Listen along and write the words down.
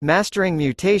Mastering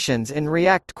Mutations in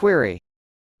React Query.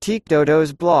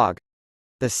 TeakDodo's blog.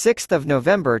 The 6th of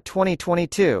November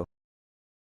 2022.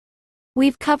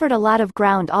 We've covered a lot of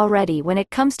ground already when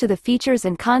it comes to the features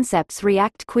and concepts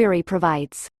React Query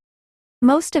provides.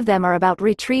 Most of them are about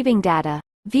retrieving data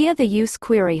via the use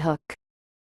query hook.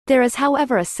 There is,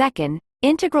 however, a second,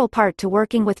 integral part to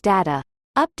working with data: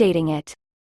 updating it.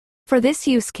 For this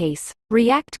use case,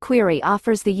 React Query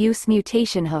offers the use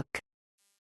mutation hook.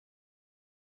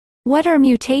 What are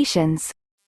mutations?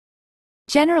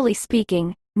 Generally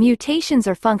speaking, mutations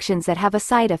are functions that have a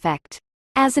side effect.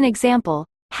 As an example,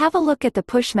 have a look at the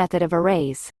push method of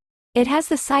arrays. It has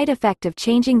the side effect of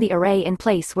changing the array in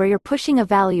place where you're pushing a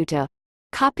value to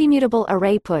copy mutable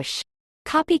array push.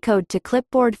 Copy code to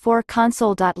clipboard for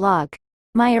console.log.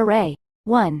 My array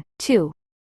 1, 2.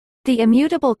 The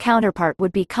immutable counterpart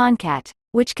would be concat,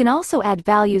 which can also add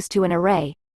values to an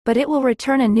array, but it will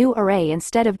return a new array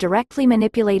instead of directly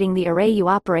manipulating the array you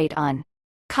operate on.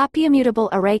 Copy immutable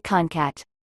array concat.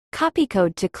 Copy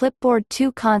code to clipboard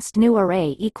 2 const new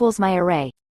array equals my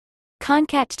array.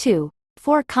 Concat 2,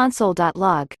 for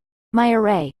console.log. My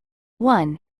array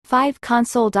 1, 5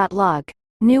 console.log.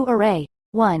 New array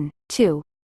 1, 2.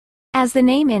 As the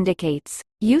name indicates,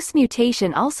 use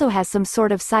mutation also has some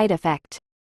sort of side effect.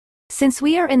 Since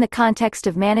we are in the context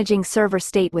of managing server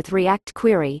state with React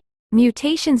Query,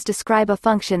 mutations describe a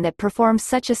function that performs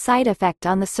such a side effect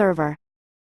on the server.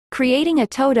 Creating a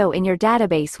todo in your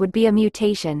database would be a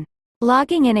mutation.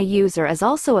 Logging in a user is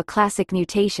also a classic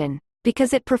mutation,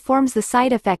 because it performs the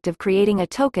side effect of creating a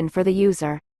token for the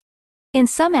user. In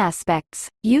some aspects,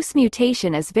 use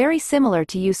mutation is very similar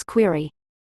to use query.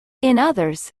 In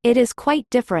others, it is quite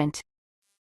different.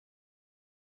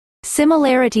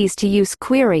 Similarities to use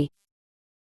query.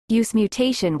 Use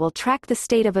mutation will track the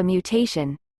state of a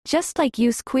mutation, just like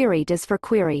use query does for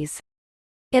queries.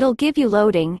 It'll give you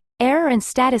loading, error and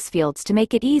status fields to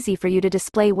make it easy for you to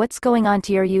display what's going on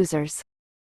to your users.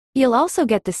 You'll also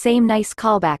get the same nice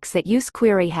callbacks that use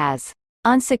query has: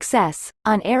 on success,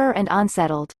 on error and on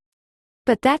settled.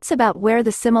 But that's about where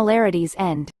the similarities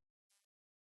end.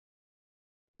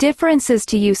 Differences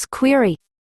to use query.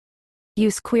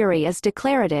 Use query is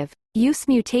declarative, use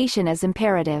mutation is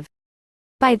imperative.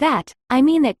 By that, I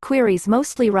mean that queries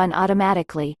mostly run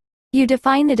automatically. You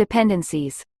define the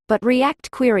dependencies, but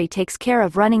React Query takes care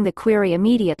of running the query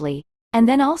immediately, and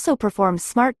then also performs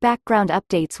smart background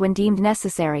updates when deemed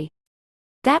necessary.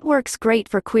 That works great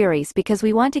for queries because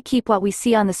we want to keep what we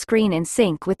see on the screen in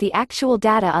sync with the actual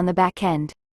data on the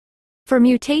backend. For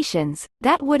mutations,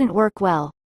 that wouldn't work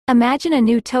well. Imagine a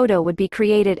new todo would be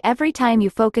created every time you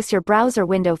focus your browser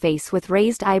window face with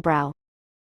raised eyebrow.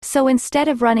 So instead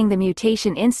of running the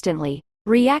mutation instantly,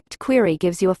 React Query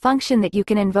gives you a function that you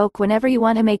can invoke whenever you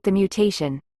want to make the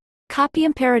mutation. Copy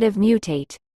imperative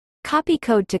mutate. Copy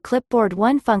code to clipboard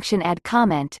 1 function add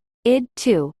comment, id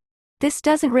 2. This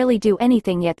doesn't really do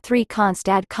anything yet. 3 const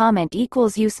add comment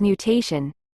equals use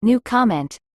mutation, new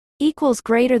comment, equals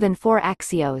greater than 4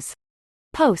 axios.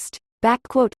 Post,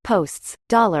 backquote, posts,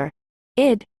 $,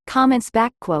 id, comments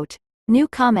backquote, new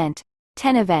comment,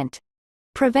 10 event.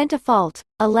 Prevent a fault,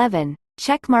 11,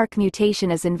 checkmark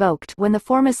mutation is invoked when the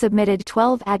form is submitted.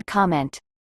 12 add comment.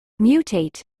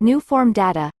 Mutate, new form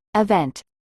data, event.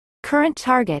 Current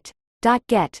target,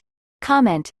 .get.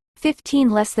 Comment, 15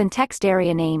 less than text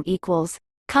area name equals,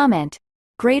 comment.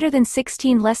 Greater than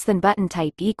 16 less than button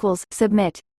type equals,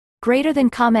 submit. Greater than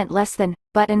comment less than,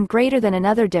 button greater than.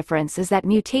 Another difference is that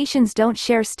mutations don't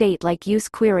share state like use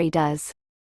query does.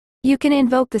 You can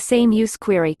invoke the same use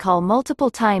query call multiple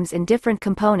times in different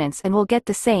components and will get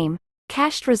the same,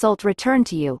 cached result returned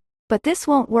to you, but this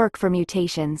won't work for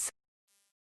mutations.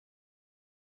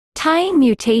 Tying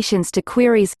mutations to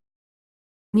queries.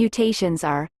 Mutations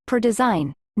are, per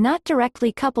design, not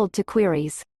directly coupled to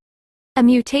queries. A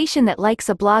mutation that likes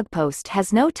a blog post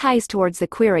has no ties towards the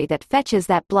query that fetches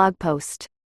that blog post.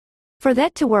 For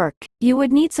that to work, you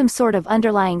would need some sort of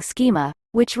underlying schema,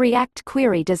 which React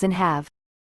Query doesn't have.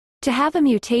 To have a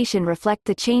mutation reflect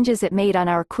the changes it made on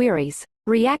our queries,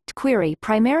 React Query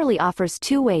primarily offers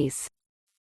 2 ways.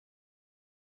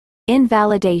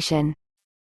 Invalidation.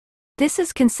 This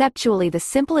is conceptually the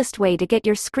simplest way to get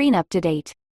your screen up to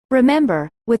date. Remember,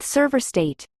 with server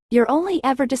state, you're only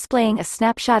ever displaying a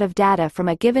snapshot of data from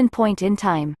a given point in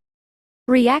time.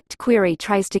 React Query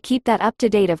tries to keep that up to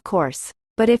date, of course,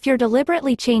 but if you're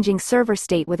deliberately changing server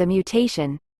state with a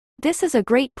mutation, this is a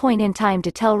great point in time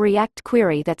to tell React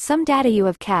Query that some data you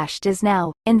have cached is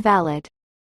now invalid.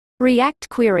 React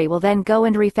Query will then go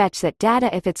and refetch that data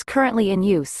if it's currently in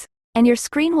use, and your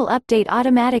screen will update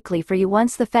automatically for you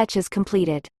once the fetch is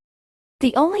completed.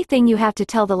 The only thing you have to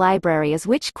tell the library is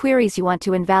which queries you want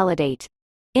to invalidate.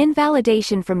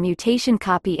 Invalidation from mutation.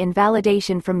 Copy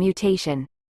invalidation from mutation.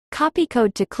 Copy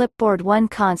code to clipboard 1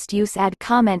 const use add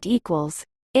comment equals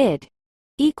id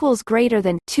equals greater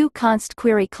than 2 const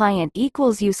query client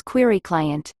equals use query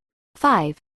client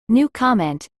 5 new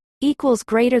comment equals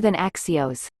greater than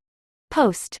axios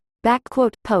post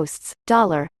backquote posts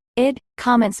dollar id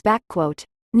comments backquote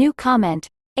new comment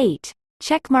 8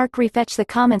 checkmark refetch the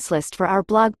comments list for our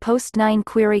blog post 9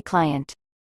 query client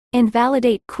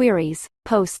invalidate queries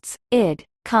posts id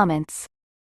comments.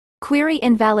 Query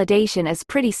invalidation is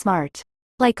pretty smart.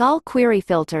 Like all query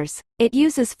filters, it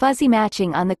uses fuzzy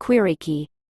matching on the query key.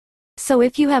 So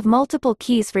if you have multiple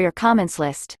keys for your comments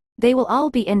list, they will all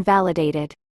be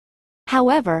invalidated.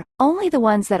 However, only the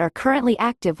ones that are currently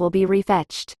active will be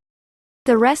refetched.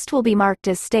 The rest will be marked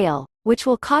as stale, which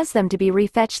will cause them to be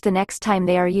refetched the next time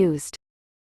they are used.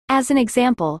 As an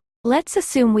example, let's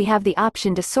assume we have the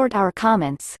option to sort our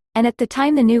comments, and at the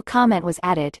time the new comment was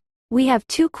added, we have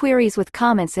 2 queries with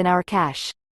comments in our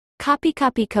cache. Copy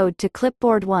code to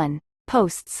clipboard 1,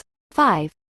 posts,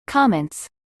 5, comments,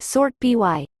 sort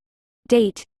by.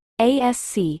 Date,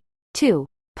 ASC, 2,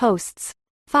 posts,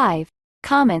 5,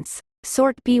 comments,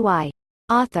 sort by.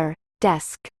 Author,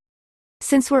 desk.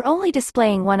 Since we're only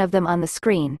displaying one of them on the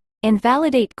screen,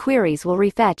 invalidate queries will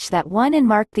refetch that one and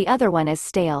mark the other one as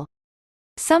stale.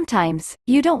 Sometimes,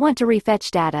 you don't want to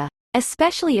refetch data,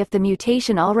 especially if the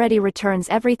mutation already returns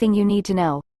everything you need to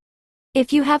know.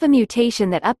 If you have a mutation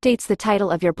that updates the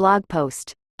title of your blog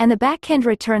post, and the backend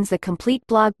returns the complete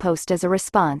blog post as a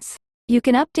response, you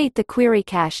can update the query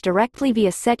cache directly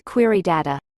via set query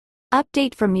data.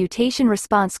 Update from mutation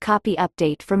response. Copy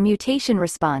update from mutation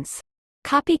response.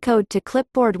 Copy code to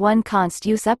clipboard 1 const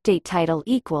use update title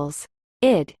equals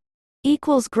id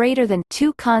equals greater than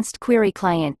 2 const query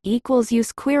client equals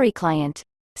use query client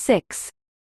 6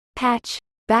 patch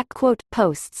backquote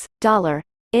posts dollar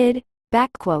id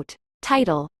backquote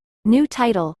title new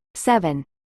title 7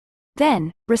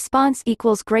 then response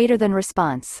equals greater than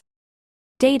response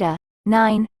data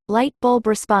 9 light bulb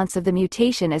response of the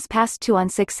mutation is passed to on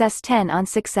success 10 on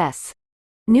success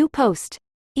new post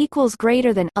equals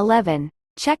greater than 11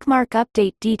 checkmark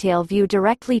update detail view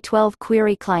directly 12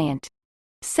 query client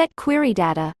set query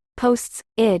data posts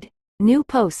id new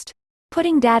post.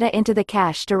 Putting data into the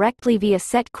cache directly via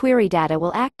set query data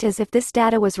will act as if this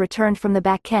data was returned from the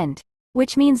backend,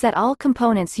 which means that all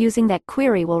components using that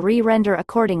query will re-render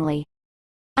accordingly.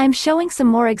 I'm showing some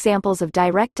more examples of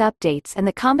direct updates and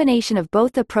the combination of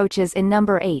both approaches in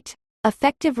number 8,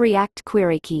 effective React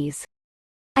query keys.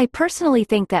 I personally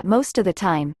think that most of the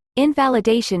time,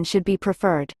 invalidation should be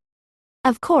preferred.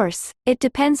 Of course, it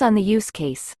depends on the use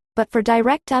case, but for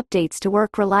direct updates to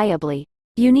work reliably,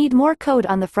 you need more code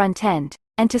on the front end,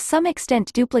 and to some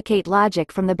extent duplicate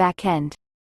logic from the back end.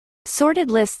 Sorted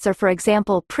lists are for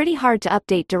example pretty hard to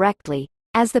update directly,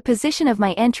 as the position of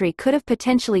my entry could have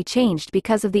potentially changed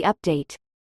because of the update.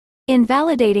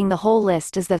 Invalidating the whole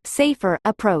list is the safer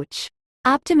approach.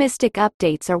 Optimistic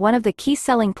updates are one of the key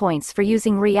selling points for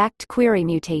using React query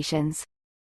mutations.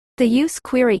 The use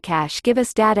query cache give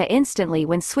us data instantly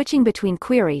when switching between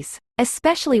queries,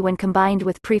 especially when combined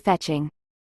with prefetching.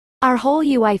 Our whole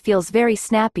UI feels very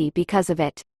snappy because of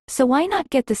it, so why not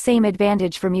get the same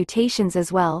advantage for mutations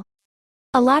as well?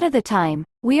 A lot of the time,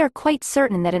 we are quite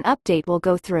certain that an update will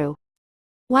go through.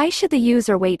 Why should the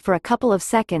user wait for a couple of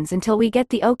seconds until we get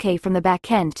the OK from the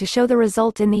backend to show the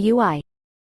result in the UI?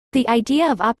 The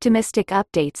idea of optimistic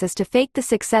updates is to fake the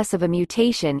success of a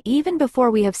mutation even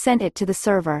before we have sent it to the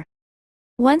server.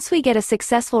 Once we get a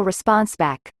successful response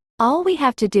back, all we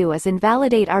have to do is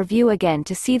invalidate our view again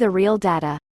to see the real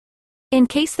data. In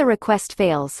case the request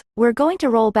fails, we're going to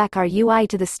roll back our UI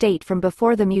to the state from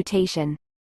before the mutation.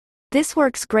 This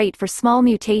works great for small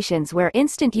mutations where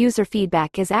instant user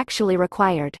feedback is actually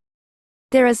required.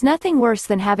 There is nothing worse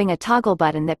than having a toggle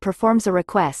button that performs a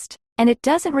request, and it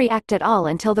doesn't react at all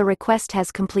until the request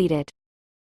has completed.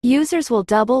 Users will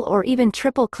double or even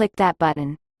triple click that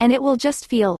button, and it will just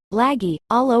feel laggy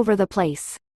all over the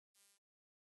place.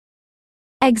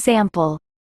 Example.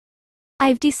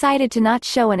 I've decided to not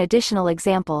show an additional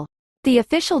example. The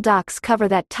official docs cover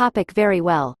that topic very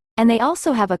well, and they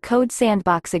also have a code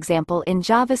sandbox example in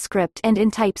JavaScript and in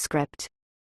TypeScript.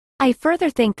 I further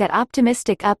think that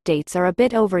optimistic updates are a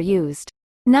bit overused.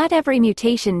 Not every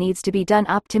mutation needs to be done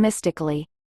optimistically.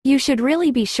 You should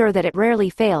really be sure that it rarely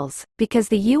fails, because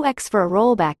the UX for a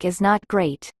rollback is not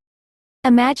great.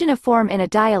 Imagine a form in a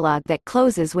dialog that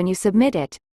closes when you submit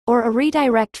it, or a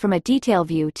redirect from a detail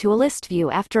view to a list view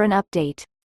after an update.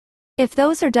 If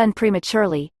those are done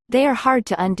prematurely, they are hard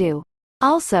to undo.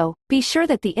 Also, be sure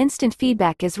that the instant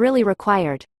feedback is really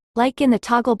required, like in the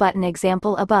toggle button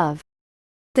example above.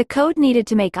 The code needed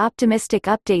to make optimistic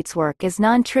updates work is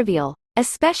non-trivial,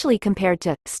 especially compared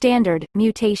to standard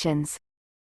mutations.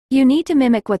 You need to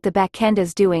mimic what the backend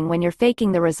is doing when you're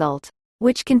faking the result,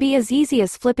 which can be as easy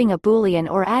as flipping a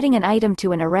boolean or adding an item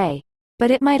to an array,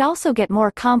 but it might also get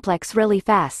more complex really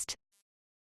fast.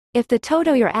 If the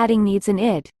todo you're adding needs an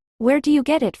id, where do you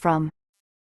get it from?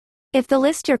 If the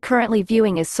list you're currently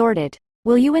viewing is sorted,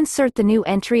 will you insert the new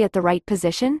entry at the right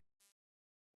position?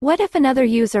 What if another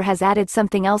user has added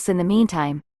something else in the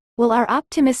meantime? Will our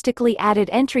optimistically added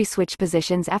entry switch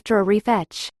positions after a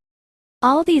refetch?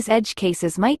 All these edge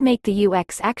cases might make the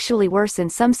UX actually worse in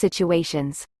some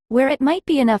situations, where it might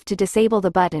be enough to disable the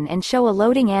button and show a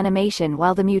loading animation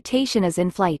while the mutation is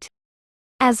in flight.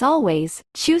 As always,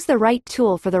 choose the right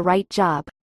tool for the right job.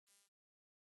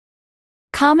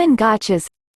 Common gotchas.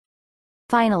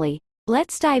 Finally,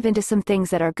 let's dive into some things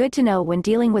that are good to know when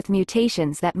dealing with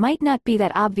mutations that might not be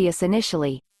that obvious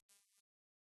initially.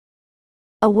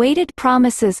 Awaited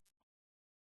promises.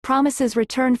 Promises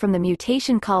returned from the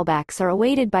mutation callbacks are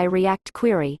awaited by React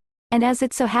Query, and as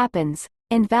it so happens,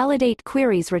 invalidate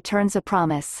queries returns a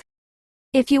promise.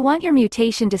 If you want your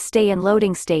mutation to stay in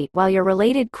loading state while your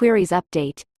related queries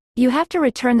update, you have to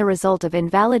return the result of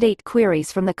invalidate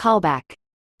queries from the callback.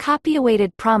 Copy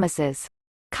awaited promises.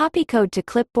 Copy code to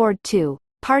clipboard 2.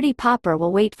 Party popper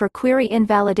will wait for query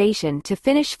invalidation to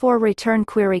finish for return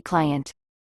query client.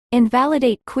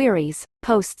 Invalidate queries,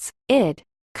 posts, id,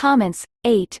 comments,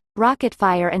 8,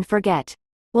 rocketfire and forget.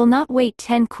 Will not wait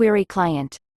 10 query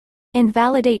client.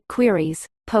 Invalidate queries,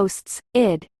 posts,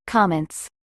 id, comments.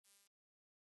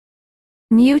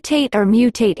 Mutate or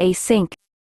mutate async.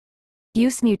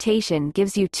 Use mutation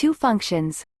gives you two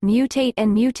functions, mutate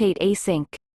and mutate async.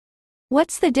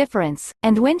 What's the difference,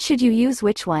 and when should you use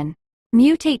which one?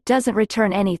 Mutate doesn't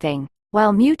return anything,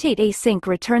 while mutate async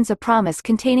returns a promise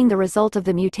containing the result of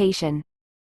the mutation.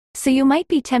 So you might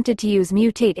be tempted to use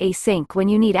mutate async when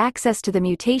you need access to the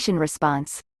mutation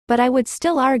response, but I would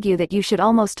still argue that you should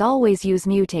almost always use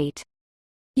mutate.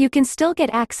 You can still get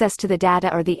access to the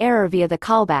data or the error via the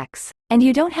callbacks, and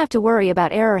you don't have to worry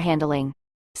about error handling.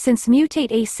 Since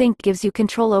mutate async gives you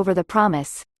control over the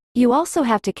promise, you also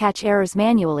have to catch errors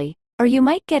manually, or you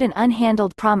might get an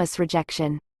unhandled promise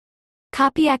rejection.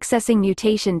 Copy accessing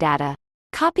mutation data.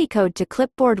 Copy code to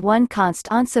clipboard 1 const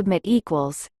onSubmit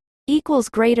equals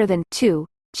greater than 2,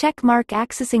 check mark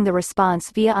accessing the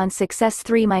response via onSuccess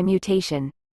 3 my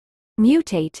mutation.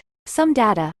 Mutate, some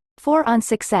data, for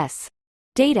onSuccess.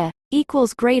 Data,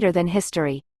 equals greater than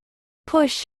history.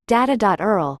 Push,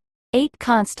 data.url, 8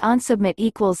 const onSubmit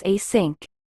equals async,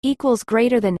 equals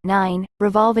greater than 9,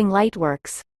 revolving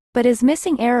lightworks, but is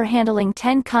missing error handling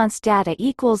 10 const data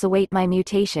equals await my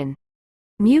mutation.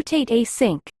 Mutate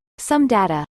async, some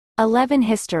data, 11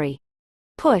 history.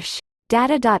 Push,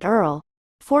 data.url,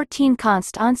 14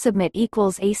 const onSubmit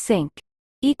equals async,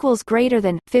 equals greater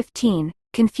than 15,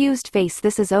 confused face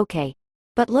this is okay.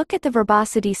 But look at the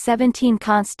verbosity 17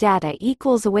 const data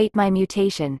equals await my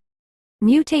mutation.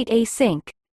 Mutate async,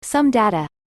 some data,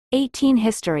 18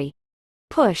 history.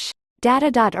 Push,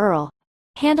 data.url,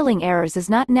 handling errors is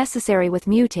not necessary with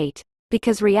mutate,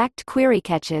 because React Query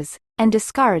catches, and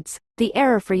discards, the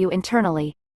error for you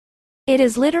internally. It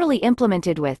is literally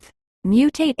implemented with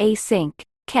mutate async,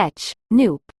 catch,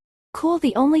 noop. Cool.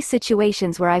 The only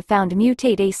situations where I've found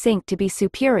mutate async to be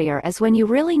superior is when you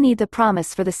really need the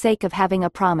promise for the sake of having a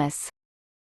promise.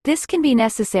 This can be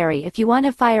necessary if you want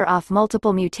to fire off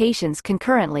multiple mutations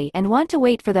concurrently and want to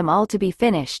wait for them all to be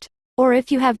finished, or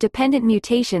if you have dependent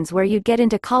mutations where you'd get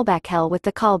into callback hell with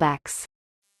the callbacks.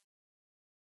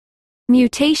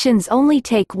 Mutations only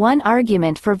take one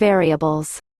argument for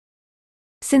variables.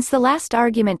 Since the last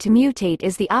argument to mutate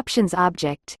is the options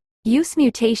object, use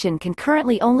mutation can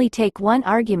currently only take one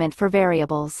argument for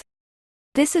variables.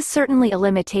 This is certainly a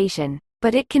limitation,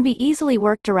 but it can be easily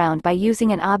worked around by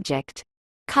using an object.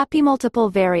 Copy multiple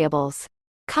variables.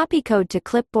 Copy code to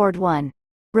clipboard 1.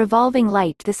 Revolving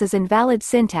light. This is invalid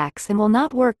syntax and will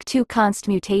not work. 2 const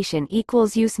mutation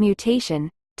equals use mutation,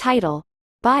 title,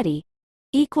 body,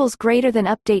 equals greater than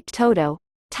update todo,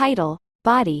 title,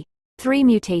 body, 3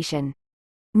 mutation.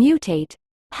 Mutate,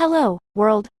 hello,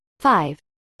 world, 5.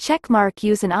 Checkmark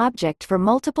use an object for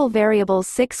multiple variables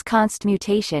 6 const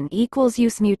mutation equals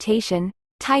use mutation,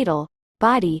 title,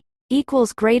 body,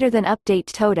 equals greater than update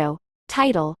todo,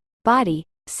 title, body,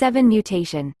 7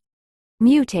 mutation.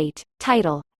 Mutate,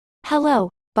 title,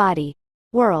 hello, body,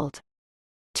 world.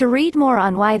 To read more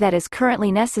on why that is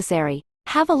currently necessary,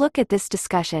 have a look at this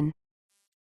discussion.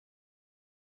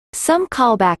 Some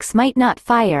callbacks might not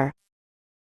fire.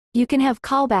 you can have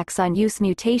callbacks on use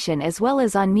mutation as well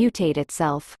as on mutate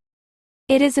itself.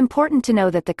 It is important to know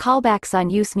that the callbacks on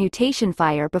use mutation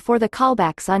fire before the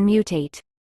callbacks on mutate.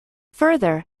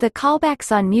 Further, the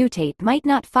callbacks on mutate might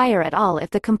not fire at all if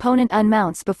the component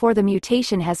unmounts before the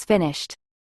mutation has finished.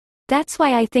 That's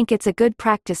why I think it's a good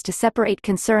practice to separate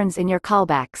concerns in your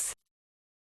callbacks.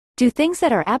 Do things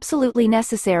that are absolutely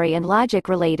necessary and logic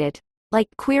related, like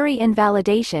query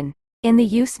invalidation, in the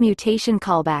use mutation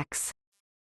callbacks.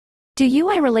 Do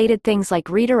UI-related things like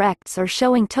redirects or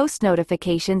showing toast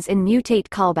notifications in mutate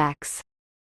callbacks?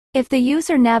 If the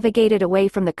user navigated away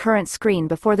from the current screen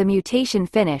before the mutation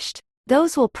finished,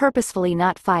 those will purposefully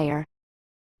not fire.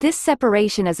 This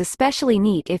separation is especially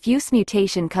neat if use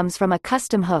mutation comes from a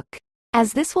custom hook,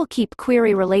 as this will keep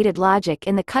query-related logic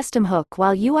in the custom hook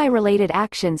while UI-related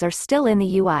actions are still in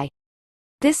the UI.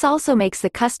 This also makes the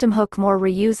custom hook more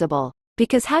reusable,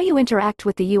 because how you interact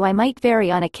with the UI might vary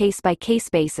on a case-by-case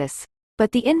basis,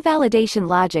 but the invalidation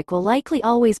logic will likely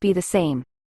always be the same.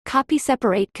 Copy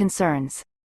separate concerns.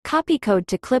 Copy code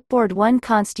to clipboard 1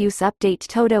 const use update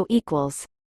todo equals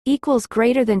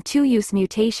greater than 2 use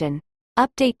mutation,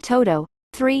 update todo,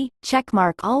 3,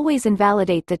 checkmark always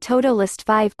invalidate the todo list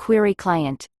 5 query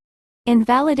client.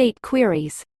 Invalidate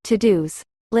queries, to-dos,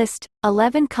 list,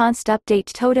 11 const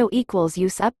update todo equals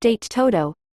use update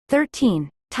todo, 13,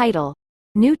 title.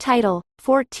 New title,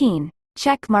 14,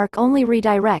 checkmark only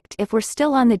redirect if we're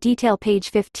still on the detail page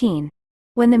 15.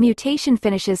 When the mutation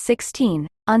finishes 16,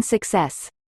 on success.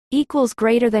 Equals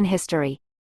greater than history.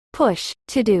 Push,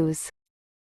 to-dos.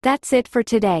 That's it for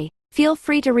today. Feel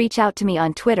free to reach out to me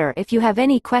on Twitter if you have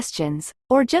any questions,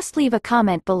 or just leave a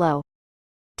comment below.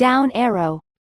 Down arrow.